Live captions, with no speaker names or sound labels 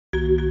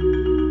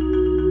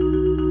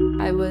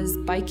was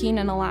biking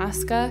in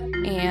Alaska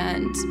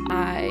and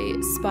I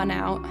spun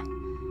out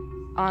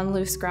on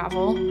loose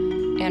gravel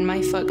and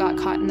my foot got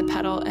caught in the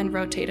pedal and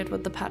rotated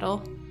with the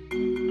pedal.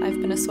 I've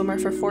been a swimmer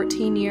for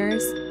 14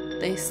 years.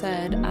 They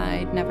said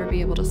I'd never be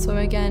able to swim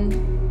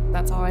again.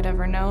 That's all I'd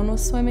ever known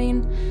was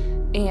swimming,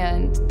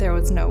 and there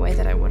was no way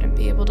that I wouldn't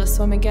be able to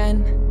swim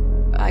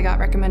again. I got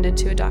recommended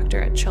to a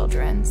doctor at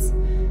Children's,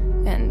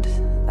 and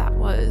that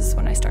was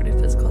when I started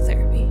physical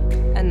therapy.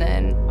 And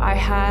then I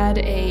had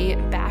a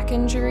back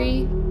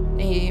injury,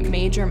 a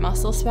major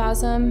muscle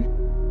spasm.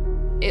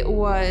 It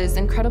was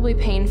incredibly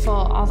painful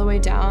all the way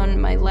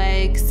down my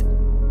legs.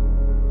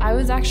 I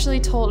was actually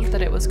told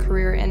that it was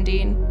career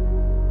ending.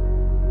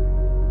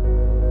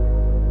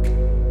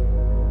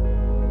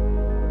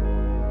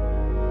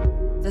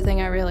 The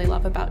thing I really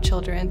love about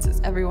Children's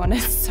is everyone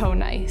is so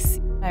nice.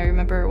 I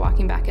remember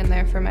walking back in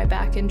there for my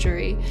back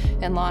injury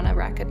and Lana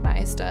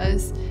recognized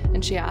us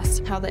and she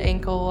asked how the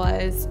ankle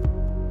was.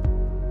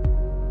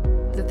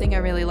 The thing I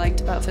really liked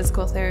about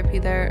physical therapy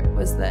there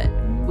was that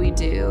we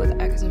do the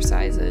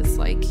exercises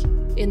like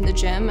in the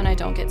gym and I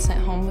don't get sent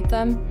home with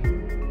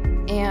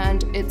them.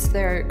 And it's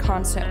their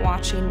constant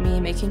watching me,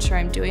 making sure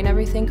I'm doing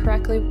everything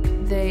correctly.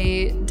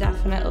 They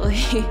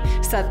definitely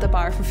set the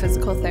bar for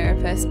physical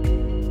therapists.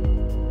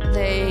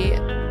 They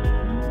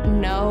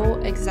know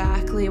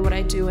exactly what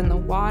I do in the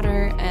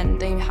water and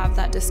they have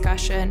that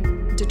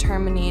discussion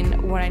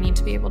determining what I need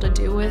to be able to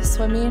do with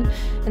swimming,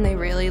 and they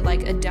really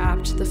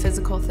adapt the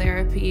physical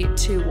therapy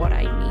to what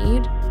I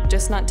need,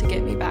 just not to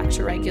get me back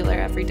to regular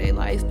everyday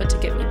life, but to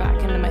get me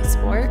back into my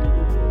sport.